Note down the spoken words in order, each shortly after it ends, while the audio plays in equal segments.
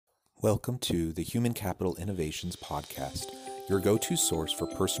Welcome to the Human Capital Innovations Podcast, your go-to source for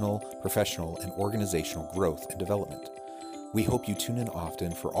personal, professional, and organizational growth and development. We hope you tune in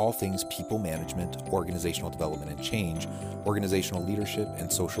often for all things people management, organizational development and change, organizational leadership,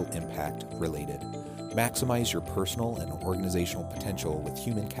 and social impact related. Maximize your personal and organizational potential with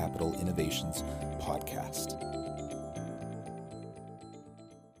Human Capital Innovations Podcast.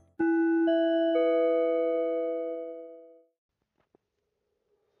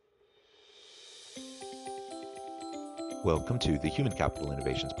 Welcome to the Human Capital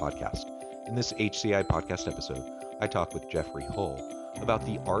Innovations Podcast. In this HCI podcast episode, I talk with Jeffrey Hull about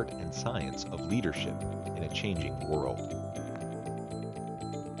the art and science of leadership in a changing world.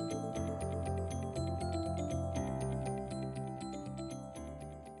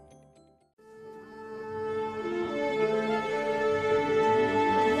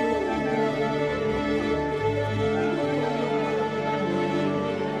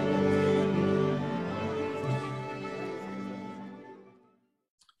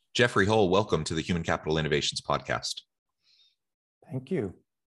 Jeffrey Hull, welcome to the Human Capital Innovations Podcast. Thank you.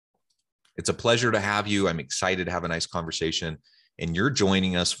 It's a pleasure to have you. I'm excited to have a nice conversation. And you're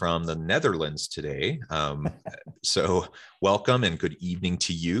joining us from the Netherlands today. So welcome and good evening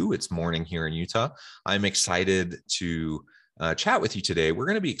to you. It's morning here in Utah. I'm excited to chat with you today. We're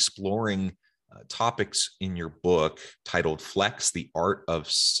going to be exploring topics in your book titled Flex, the art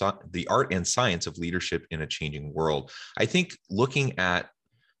and science of leadership in a changing world. I think looking at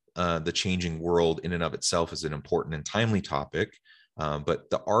the changing world in and of itself is an important and timely topic, but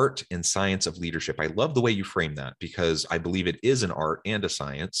the art and science of leadership, I love the way you frame that because I believe it is an art and a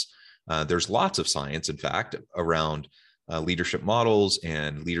science. There's lots of science, in fact, around leadership models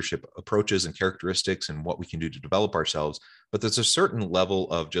and leadership approaches and characteristics and what we can do to develop ourselves. But there's a certain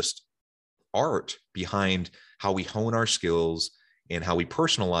level of just art behind how we hone our skills and how we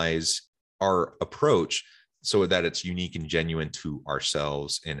personalize our approach so that it's unique and genuine to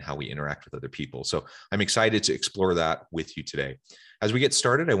ourselves and how we interact with other people. So I'm excited to explore that with you today. As we get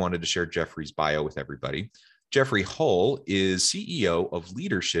started, I wanted to share Jeffrey's bio with everybody. Jeffrey Hull is CEO of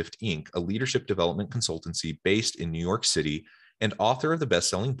Leadershift, Inc., a leadership development consultancy based in New York City and author of the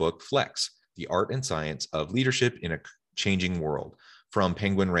best-selling book, Flex, the art and science of leadership in a changing world, from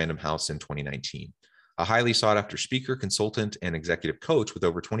Penguin Random House in 2019. A highly sought-after speaker, consultant, and executive coach with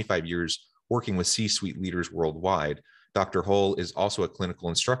over 25 years working with C-suite leaders worldwide, Dr. Hull is also a clinical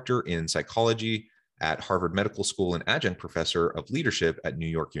instructor in psychology at Harvard Medical School and adjunct professor of leadership at New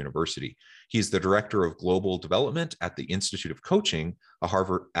York University. He is the director of global development at the Institute of Coaching at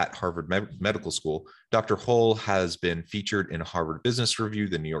Harvard Medical School. Dr. Hull has been featured in Harvard Business Review,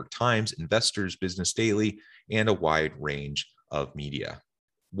 the New York Times, Investors Business Daily, and a wide range of media.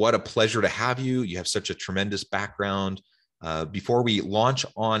 What a pleasure to have you. You have such a tremendous background. Before we launch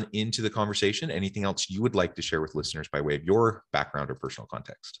on into the conversation, anything else you would like to share with listeners by way of your background or personal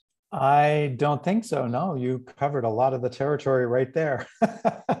context? I don't think so. No, you covered a lot of the territory right there.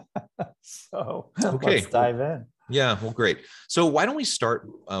 So let's dive in. Yeah, well, great. So why don't we start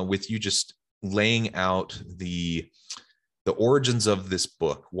with you just laying out the origins of this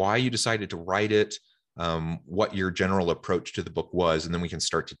book, why you decided to write it, what your general approach to the book was, and then we can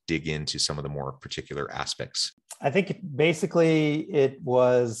start to dig into some of the more particular aspects. I think basically it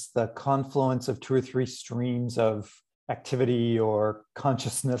was the confluence of two or three streams of activity or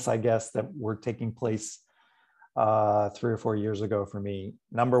consciousness, I guess, that were taking place 3 or 4 years ago for me.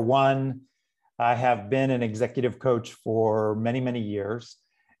 Number one, I have been an executive coach for many, many years,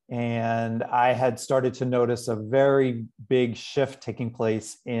 and I had started to notice a very big shift taking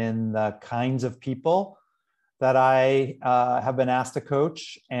place in the kinds of people that I have been asked to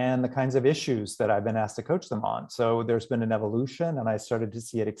coach and the kinds of issues that I've been asked to coach them on. So there's been an evolution and I started to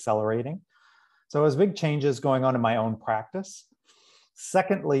see it accelerating. So there's big changes going on in my own practice.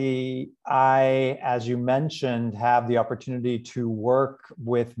 Secondly, I, as you mentioned, have the opportunity to work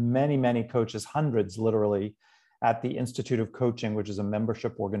with many, many coaches, hundreds literally, at the Institute of Coaching, which is a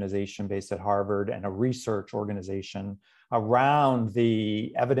membership organization based at Harvard and a research organization around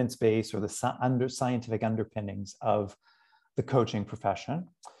the evidence base or the scientific underpinnings of the coaching profession.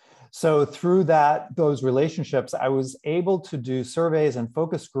 So through those relationships, I was able to do surveys and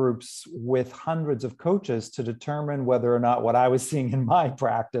focus groups with hundreds of coaches to determine whether or not what I was seeing in my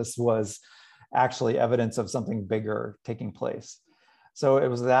practice was actually evidence of something bigger taking place. So it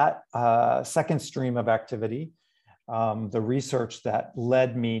was that second stream of activity, the research that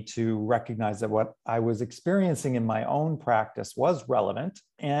led me to recognize that what I was experiencing in my own practice was relevant.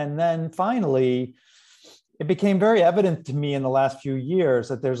 And then finally, it became very evident to me in the last few years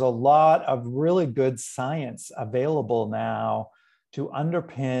that there's a lot of really good science available now to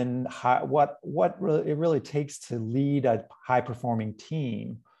underpin what it really takes to lead a high-performing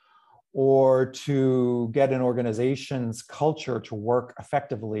team, or to get an organization's culture to work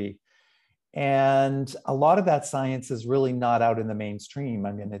effectively. And a lot of that science is really not out in the mainstream.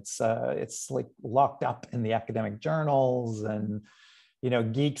 I mean, it's like locked up in the academic journals, and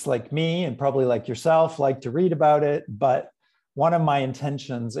geeks like me and probably like yourself like to read about it. But one of my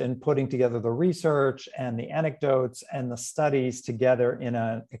intentions in putting together the research and the anecdotes and the studies together in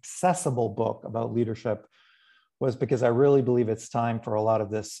an accessible book about leadership was because I really believe it's time for a lot of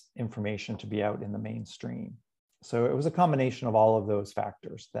this information to be out in the mainstream. So it was a combination of all of those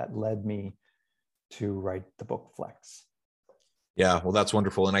factors that led me to write the book Flex. Yeah, well, that's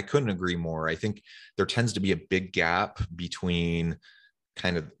wonderful. And I couldn't agree more. I think there tends to be a big gap between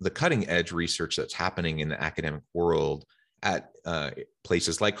kind of the cutting edge research that's happening in the academic world at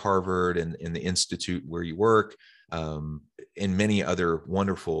places like Harvard and in the institute where you work, and many other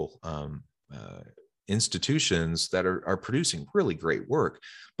wonderful institutions that are producing really great work.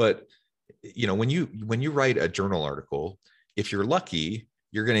 But when you write a journal article, if you're lucky,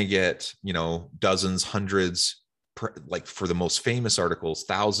 you're going to get dozens, hundreds, like for the most famous articles,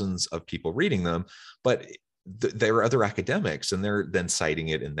 thousands of people reading them. But there are other academics, and they're then citing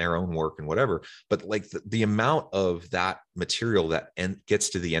it in their own work and whatever. But like the amount of that material that gets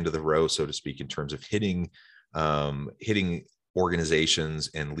to the end of the row, so to speak, in terms of hitting organizations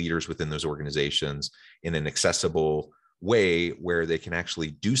and leaders within those organizations in an accessible way where they can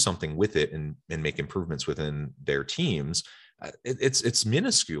actually do something with it and make improvements within their teams, it's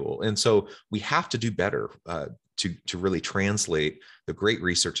minuscule. And so we have to do better to really translate the great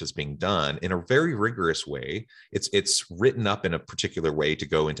research that's being done in a very rigorous way. It's written up in a particular way to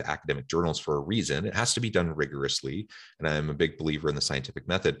go into academic journals for a reason. It has to be done rigorously. And I'm a big believer in the scientific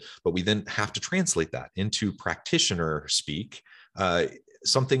method, but we then have to translate that into practitioner speak,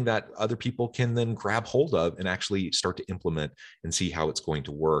 something that other people can then grab hold of and actually start to implement and see how it's going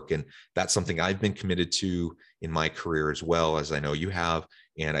to work. And that's something I've been committed to in my career as well, as I know you have.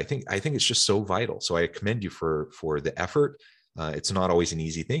 And I think it's just so vital. So I commend you for the effort. It's not always an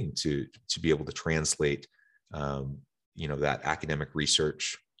easy thing to be able to translate, that academic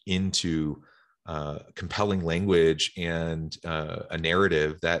research into compelling language and a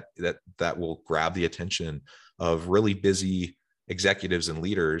narrative that will grab the attention of really busy executives and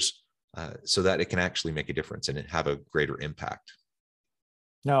leaders, so that it can actually make a difference and have a greater impact.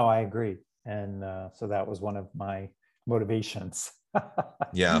 No, I agree. And so that was one of my motivations.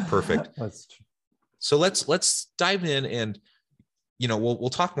 Yeah, perfect. So let's dive in, and we'll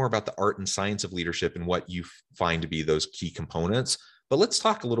talk more about the art and science of leadership and what you find to be those key components. But let's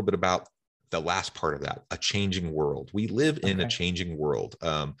talk a little bit about the last part of that, a changing world. We live in a changing world.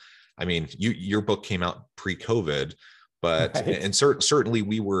 I mean, your book came out pre-COVID, but right. And certainly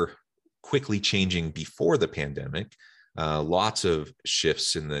we were quickly changing before the pandemic. Lots of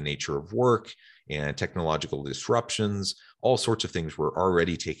shifts in the nature of work and technological disruptions, all sorts of things were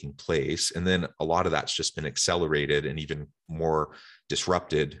already taking place. And then a lot of that's just been accelerated and even more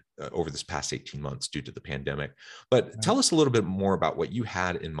disrupted over this past 18 months due to the pandemic. But tell us a little bit more about what you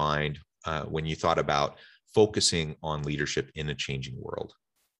had in mind when you thought about focusing on leadership in a changing world.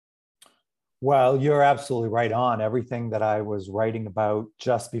 Well, you're absolutely right on. Everything that I was writing about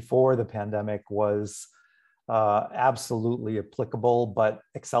just before the pandemic was absolutely applicable, but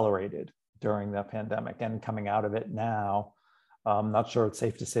accelerated during the pandemic and coming out of it now. I'm not sure it's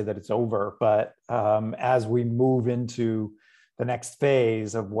safe to say that it's over, but as we move into the next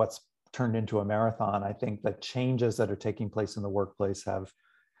phase of what's turned into a marathon, I think the changes that are taking place in the workplace have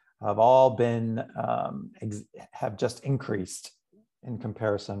all been, have just increased in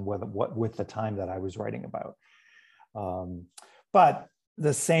comparison with the time that I was writing about. But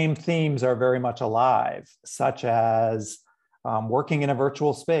the same themes are very much alive, such as working in a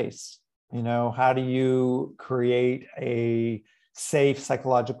virtual space. How do you create a safe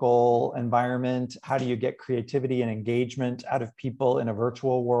psychological environment? How do you get creativity and engagement out of people in a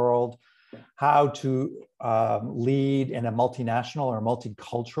virtual world? How to lead in a multinational or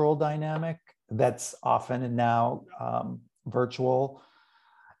multicultural dynamic that's often and now virtual.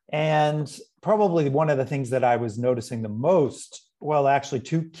 And probably one of the things that I was noticing the most, well, actually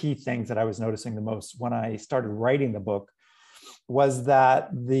two key things that I was noticing the most when I started writing the book, was that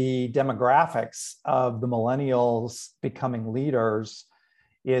the demographics of the millennials becoming leaders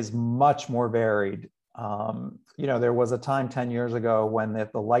is much more varied. There was a time 10 years ago when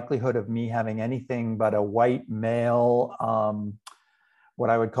the likelihood of me having anything but a white male, what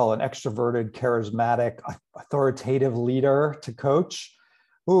I would call an extroverted, charismatic, authoritative leader to coach,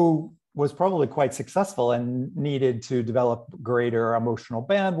 who was probably quite successful and needed to develop greater emotional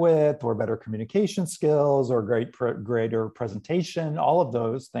bandwidth or better communication skills or greater presentation. All of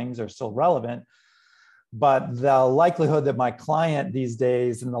those things are still relevant. But the likelihood that my client these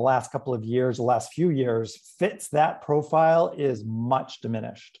days in the last couple of years, the last few years, fits that profile is much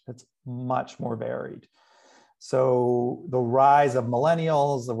diminished. It's much more varied. So the rise of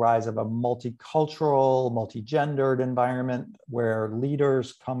millennials, the rise of a multicultural, multi-gendered environment where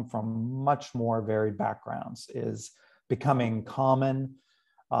leaders come from much more varied backgrounds is becoming common.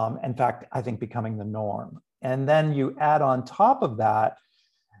 In fact, I think becoming the norm. And then you add on top of that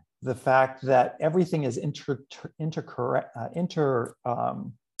the fact that everything is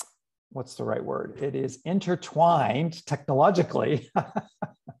what's the right word? It is intertwined technologically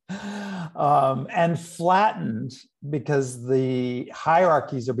and flattened because the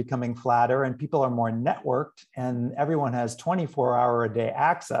hierarchies are becoming flatter and people are more networked and everyone has 24-hour-a-day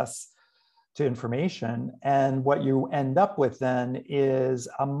access to information. And what you end up with then is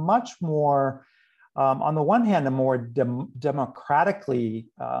a much more, on the one hand, a more democratically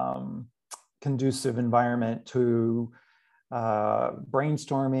conducive environment to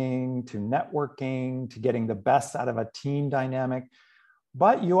brainstorming, to networking, to getting the best out of a team dynamic.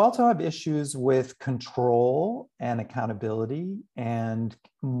 But you also have issues with control and accountability and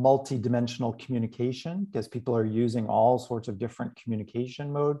multi-dimensional communication because people are using all sorts of different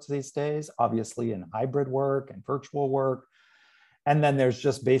communication modes these days, obviously in hybrid work and virtual work. And then there's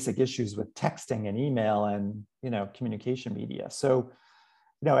just basic issues with texting and email and, communication media. So,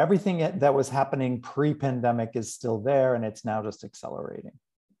 everything that was happening pre-pandemic is still there, and it's now just accelerating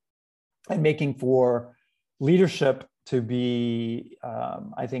and making for leadership to be,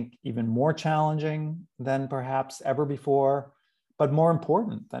 I think, even more challenging than perhaps ever before, but more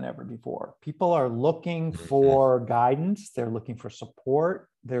important than ever before. People are looking for guidance. They're looking for support.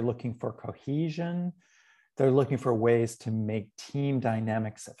 They're looking for cohesion. They're looking for ways to make team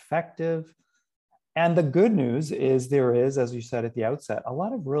dynamics effective. And the good news is there is, as you said at the outset, a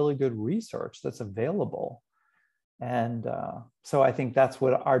lot of really good research that's available. And so I think that's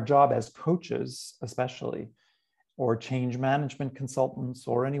what our job as coaches, especially, or change management consultants,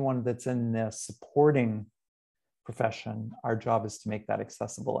 or anyone that's in the supporting profession, our job is to make that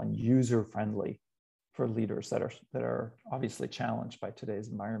accessible and user-friendly for leaders that are obviously challenged by today's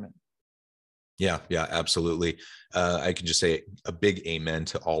environment. Yeah, absolutely. I can just say a big amen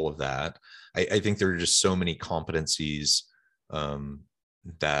to all of that. I think there are just so many competencies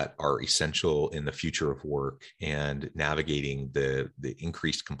that are essential in the future of work and navigating the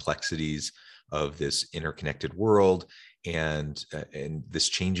increased complexities of this interconnected world and this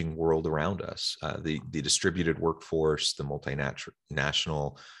changing world around us. The distributed workforce, the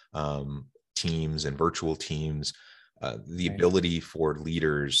multinational teams and virtual teams, the ability for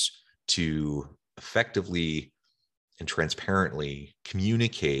leaders to effectively and transparently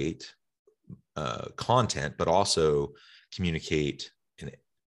communicate content, but also communicate in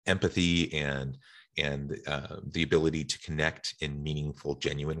empathy and the ability to connect in meaningful,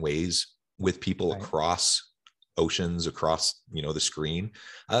 genuine ways with people across oceans, across the screen.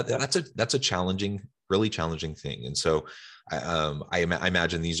 That's a challenging, really challenging thing. And so I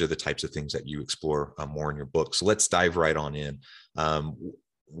imagine these are the types of things that you explore more in your book. So let's dive right on in.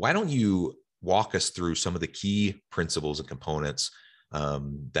 Why don't you walk us through some of the key principles and components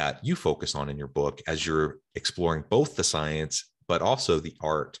that you focus on in your book as you're exploring both the science, but also the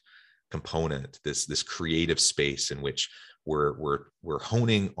art component, this creative space in which we're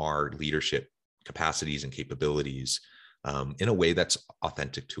honing our leadership capacities and capabilities in a way that's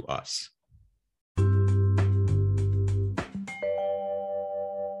authentic to us.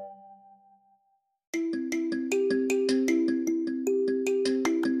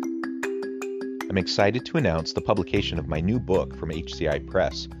 I'm excited to announce the publication of my new book from HCI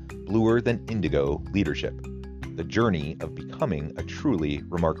Press, Bluer Than Indigo Leadership: The Journey of Becoming a Truly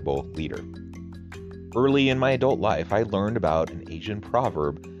Remarkable Leader. Early in my adult life, I learned about an Asian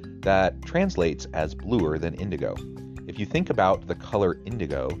proverb that translates as bluer than indigo. If you think about the color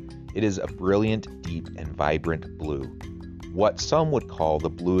indigo, it is a brilliant, deep, and vibrant blue, what some would call the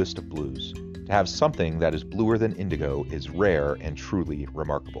bluest of blues. To have something that is bluer than indigo is rare and truly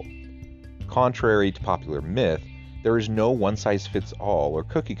remarkable. Contrary to popular myth, there is no one-size-fits-all or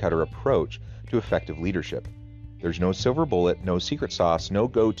cookie-cutter approach to effective leadership. There's no silver bullet, no secret sauce, no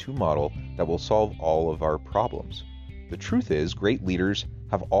go-to model that will solve all of our problems. The truth is, great leaders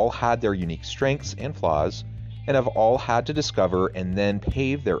have all had their unique strengths and flaws, and have all had to discover and then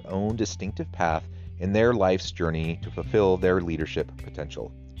pave their own distinctive path in their life's journey to fulfill their leadership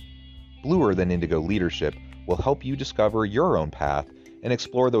potential. Bluer Than Indigo Leadership will help you discover your own path and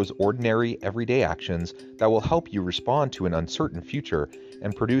explore those ordinary, everyday actions that will help you respond to an uncertain future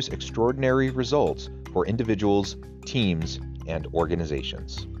and produce extraordinary results for individuals, teams, and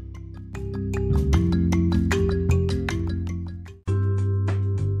organizations.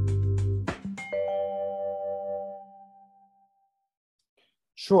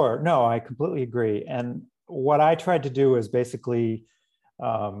 Sure. No, I completely agree. And what I tried to do is basically,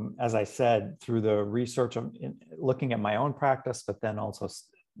 as I said, through the research of looking at my own practice, but then also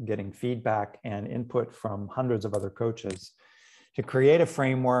getting feedback and input from hundreds of other coaches, to create a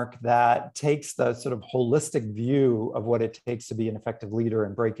framework that takes the sort of holistic view of what it takes to be an effective leader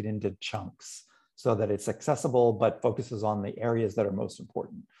and break it into chunks so that it's accessible, but focuses on the areas that are most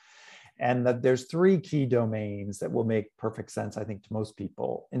important. And that there's three key domains that will make perfect sense, I think, to most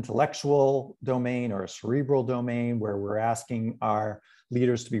people: intellectual domain, or a cerebral domain, where we're asking our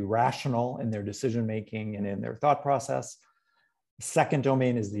leaders to be rational in their decision-making and in their thought process. The second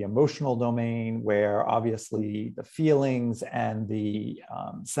domain is the emotional domain, where obviously the feelings and the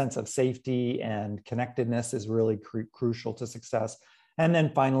sense of safety and connectedness is really crucial to success. And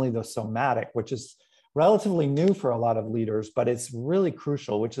then finally, the somatic, which is relatively new for a lot of leaders, but it's really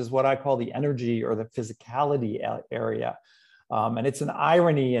crucial, which is what I call the energy or the physicality area. And it's an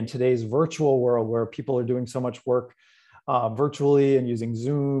irony in today's virtual world where people are doing so much work virtually and using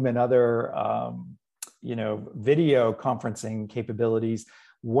Zoom and other video conferencing capabilities,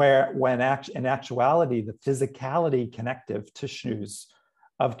 where in actuality, the physicality connective tissues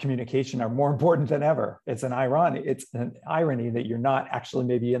of communication are more important than ever. It's an irony that you're not actually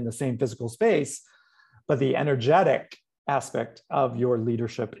maybe in the same physical space, but the energetic aspect of your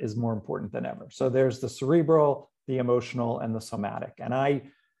leadership is more important than ever. So there's the cerebral, the emotional, and the somatic. And I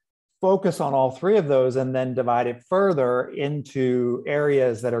focus on all three of those and then divide it further into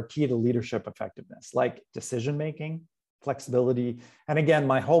areas that are key to leadership effectiveness, like decision-making, flexibility. And again,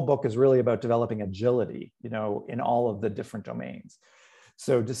 my whole book is really about developing agility, in all of the different domains.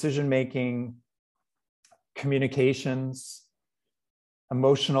 So decision-making, communications,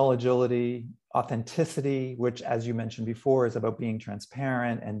 emotional agility, authenticity, which, as you mentioned before, is about being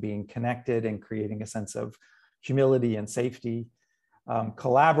transparent and being connected and creating a sense of humility and safety.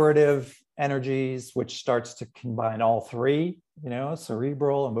 Collaborative energies, which starts to combine all three,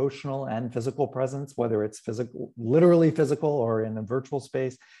 cerebral, emotional, and physical presence, whether it's physical, literally physical, or in a virtual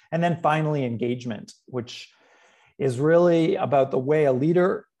space. And then finally, engagement, which is really about the way a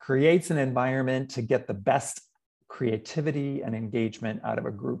leader creates an environment to get the best creativity and engagement out of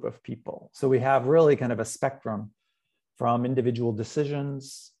a group of people. So we have really kind of a spectrum from individual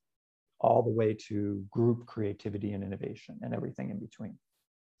decisions all the way to group creativity and innovation and everything in between.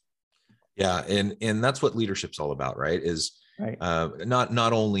 Yeah, and that's what leadership's all about, right? Is right.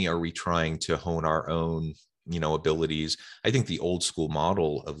 Not only are we trying to hone our own abilities. I think the old school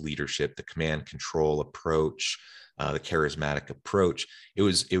model of leadership, the command control approach, the charismatic approach, it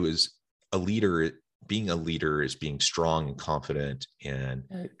was a leader. Being a leader is being strong and confident and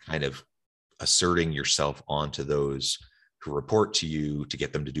kind of asserting yourself onto those who report to you to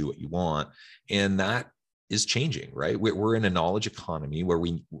get them to do what you want. And that is changing, right? We're in a knowledge economy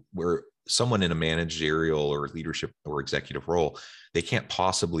where someone in a managerial or leadership or executive role, they can't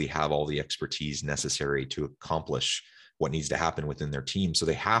possibly have all the expertise necessary to accomplish what needs to happen within their team. So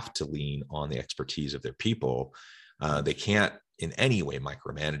they have to lean on the expertise of their people. They can't in any way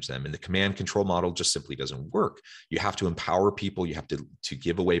micromanage them. And the command control model just simply doesn't work. You have to empower people. You have to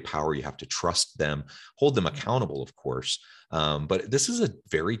give away power. You have to trust them, hold them accountable, of course. But this is a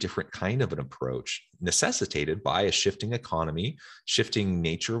very different kind of an approach, necessitated by a shifting economy, shifting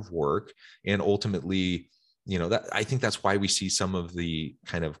nature of work, and ultimately, that I think that's why we see some of the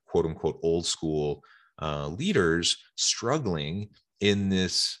kind of quote unquote old school leaders struggling in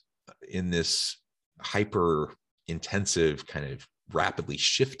this hyper intensive, kind of rapidly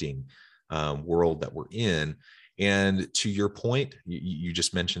shifting world that we're in. And to your point, you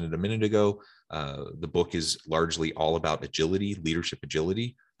just mentioned it a minute ago, the book is largely all about agility, leadership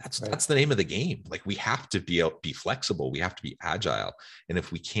agility. That's the name of the game. Like, we have to be flexible. We have to be agile. And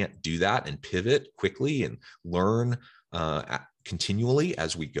if we can't do that and pivot quickly and learn continually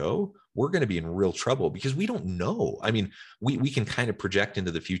as we go, we're going to be in real trouble, because we don't know. I mean, we can kind of project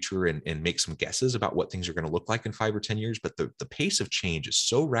into the future and make some guesses about what things are going to look like in 5 or 10 years. But the pace of change is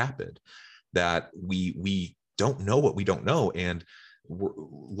so rapid that we don't know what we don't know. And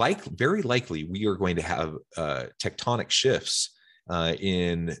very likely we are going to have tectonic shifts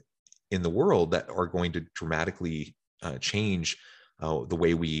in the world that are going to dramatically change the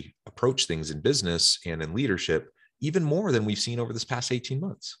way we approach things in business and in leadership, even more than we've seen over this past 18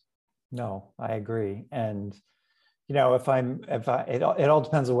 months. No, I agree. And, it all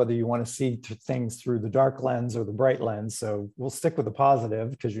depends on whether you want to see things through the dark lens or the bright lens. So we'll stick with the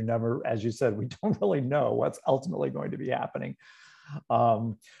positive because you never, as you said, we don't really know what's ultimately going to be happening.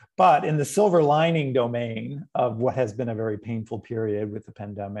 But in the silver lining domain of what has been a very painful period with the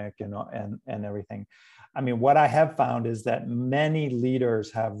pandemic and everything, I mean, what I have found is that many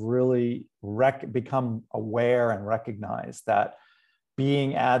leaders have really become aware and recognized that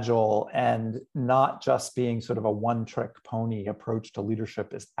being agile and not just being sort of a one-trick pony approach to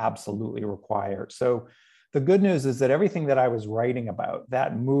leadership is absolutely required. So the good news is that everything that I was writing about,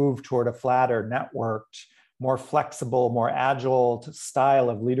 that move toward a flatter, networked, more flexible, more agile style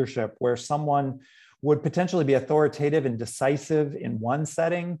of leadership, where someone would potentially be authoritative and decisive in one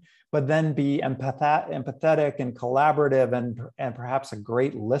setting, but then be empathetic and collaborative and perhaps a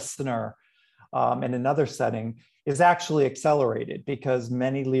great listener in another setting, is actually accelerated because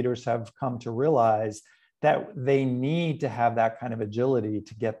many leaders have come to realize that they need to have that kind of agility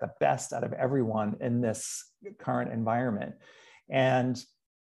to get the best out of everyone in this current environment. And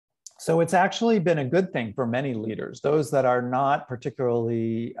so it's actually been a good thing for many leaders. Those that are not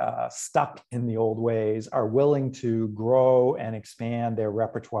particularly stuck in the old ways, are willing to grow and expand their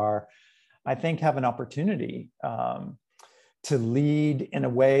repertoire, I think have an opportunity to lead in a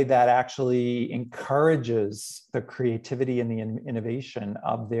way that actually encourages the creativity and the innovation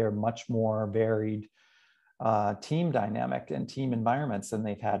of their much more varied team dynamic and team environments than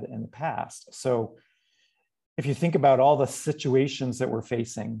they've had in the past. So if you think about all the situations that we're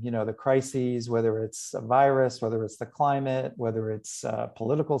facing, the crises, whether it's a virus, whether it's the climate, whether it's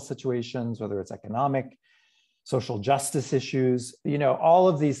political situations, whether it's economic, social justice issues, all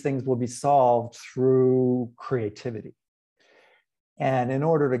of these things will be solved through creativity. And in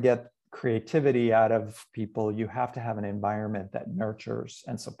order to get creativity out of people, you have to have an environment that nurtures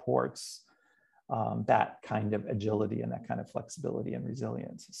and supports that kind of agility and that kind of flexibility and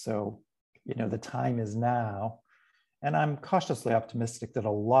resilience. So, the time is now. And I'm cautiously optimistic that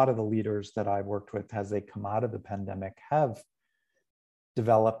a lot of the leaders that I've worked with as they come out of the pandemic have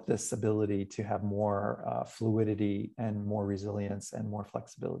developed this ability to have more fluidity and more resilience and more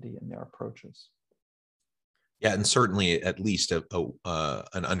flexibility in their approaches. Yeah, and certainly at least an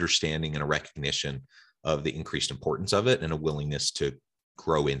understanding and a recognition of the increased importance of it and a willingness to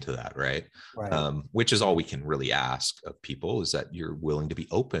grow into that, right? Which is all we can really ask of people, is that you're willing to be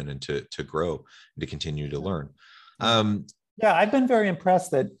open and to grow and to continue to learn. Yeah, I've been very impressed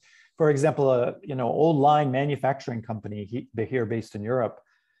that, for example, old line manufacturing company here based in Europe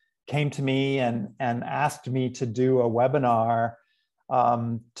came to me and asked me to do a webinar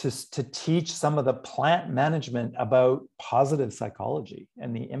to teach some of the plant management about positive psychology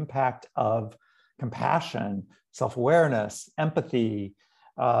and the impact of compassion, self-awareness, empathy,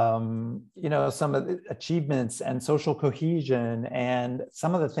 some of the achievements and social cohesion, and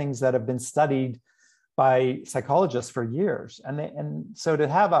some of the things that have been studied by psychologists for years. And so to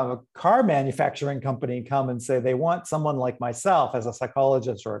have a car manufacturing company come and say they want someone like myself as a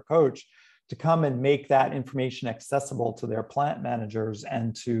psychologist or a coach to come and make that information accessible to their plant managers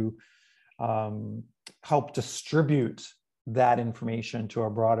and to help distribute that information to a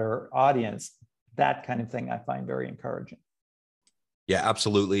broader audience, that kind of thing I find very encouraging. Yeah,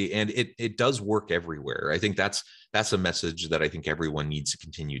 absolutely. And it does work everywhere. I think that's a message that I think everyone needs to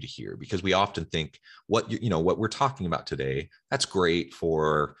continue to hear, because we often think what we're talking about today, that's great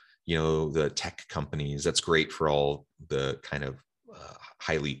for, the tech companies. That's great for all the kind of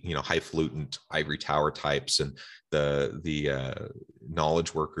highfalutin ivory tower types and the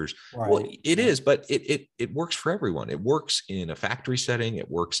knowledge workers. Right. Well, it is, but it works for everyone. It works in a factory setting. It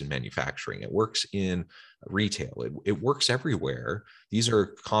works in manufacturing. It works in retail. It works everywhere. These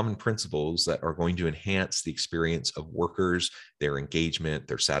are common principles that are going to enhance the experience of workers, their engagement,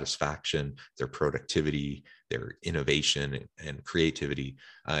 their satisfaction, their productivity, their innovation and creativity.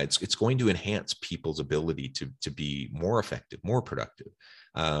 It's going to enhance people's ability to be more effective, more productive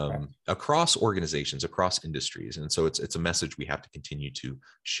across organizations, across industries. And so it's a message we have to continue to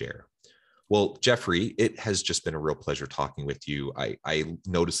share. Well, Jeffrey, it has just been a real pleasure talking with you. I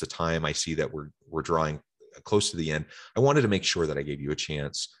noticed the time. I see that we're drawing close to the end. I wanted to make sure that I gave you a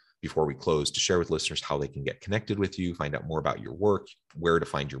chance before we close to share with listeners how they can get connected with you, find out more about your work, where to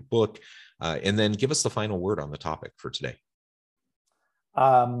find your book, and then give us the final word on the topic for today.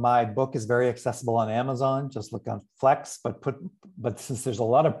 My book is very accessible on Amazon. Just look on Flex, but since there's a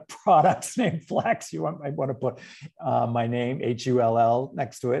lot of products named Flex, might want to put my name, HULL,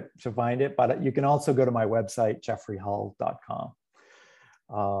 next to it to find it. But you can also go to my website, jeffreyhull.com.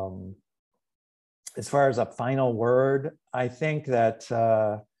 As far as a final word, I think that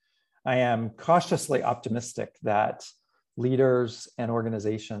I am cautiously optimistic that leaders and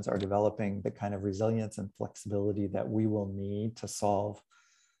organizations are developing the kind of resilience and flexibility that we will need to solve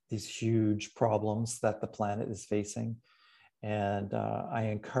these huge problems that the planet is facing. And I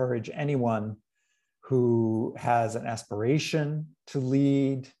encourage anyone who has an aspiration to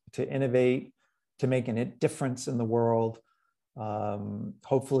lead, to innovate, to make a difference in the world.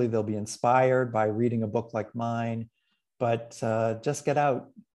 Hopefully they'll be inspired by reading a book like mine, but just get out,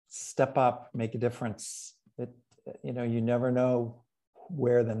 step up, make a difference. You never know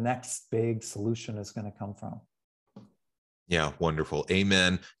where the next big solution is going to come from. Yeah, wonderful.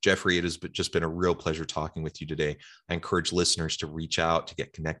 Amen. Jeffrey, it has just been a real pleasure talking with you today. I encourage listeners to reach out, to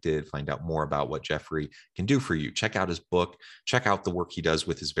get connected, find out more about what Jeffrey can do for you. Check out his book, check out the work he does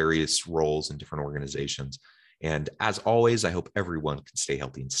with his various roles in different organizations. And as always, I hope everyone can stay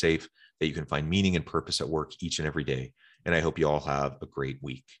healthy and safe, that you can find meaning and purpose at work each and every day. And I hope you all have a great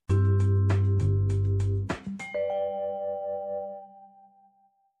week.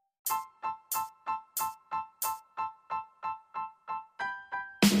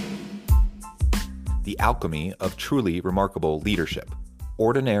 The alchemy of truly remarkable leadership.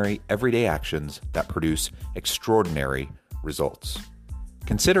 Ordinary, everyday actions that produce extraordinary results.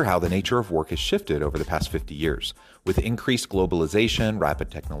 Consider how the nature of work has shifted over the past 50 years. With increased globalization,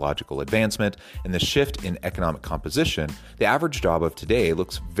 rapid technological advancement, and the shift in economic composition, the average job of today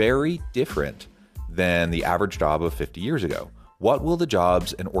looks very different than the average job of 50 years ago. What will the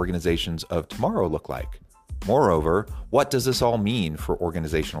jobs and organizations of tomorrow look like? Moreover, what does this all mean for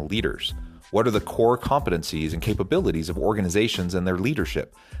organizational leaders? What are the core competencies and capabilities of organizations and their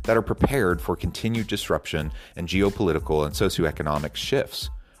leadership that are prepared for continued disruption and geopolitical and socioeconomic shifts?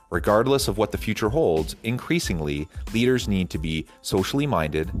 Regardless of what the future holds, increasingly, leaders need to be socially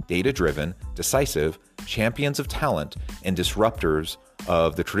minded, data-driven, decisive, champions of talent, and disruptors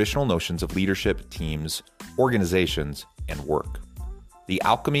of the traditional notions of leadership, teams, organizations, and work. The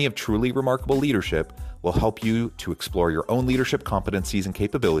alchemy of truly remarkable leadership will help you to explore your own leadership competencies and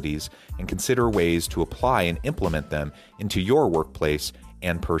capabilities and consider ways to apply and implement them into your workplace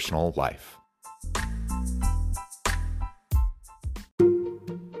and personal life.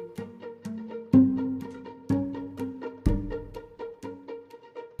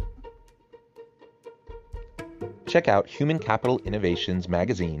 Check out Human Capital Innovations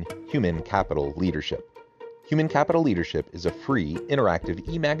magazine, Human Capital Leadership. Human Capital Leadership is a free, interactive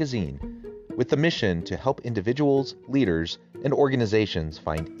e-magazine with the mission to help individuals, leaders, and organizations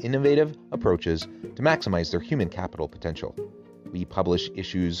find innovative approaches to maximize their human capital potential. We publish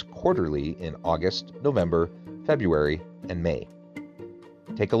issues quarterly in August, November, February, and May.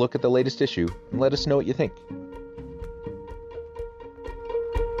 Take a look at the latest issue and let us know what you think.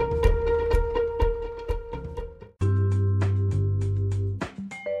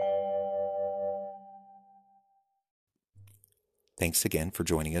 Thanks again for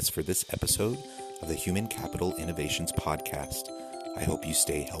joining us for this episode of the Human Capital Innovations Podcast. I hope you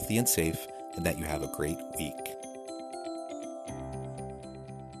stay healthy and safe and that you have a great week.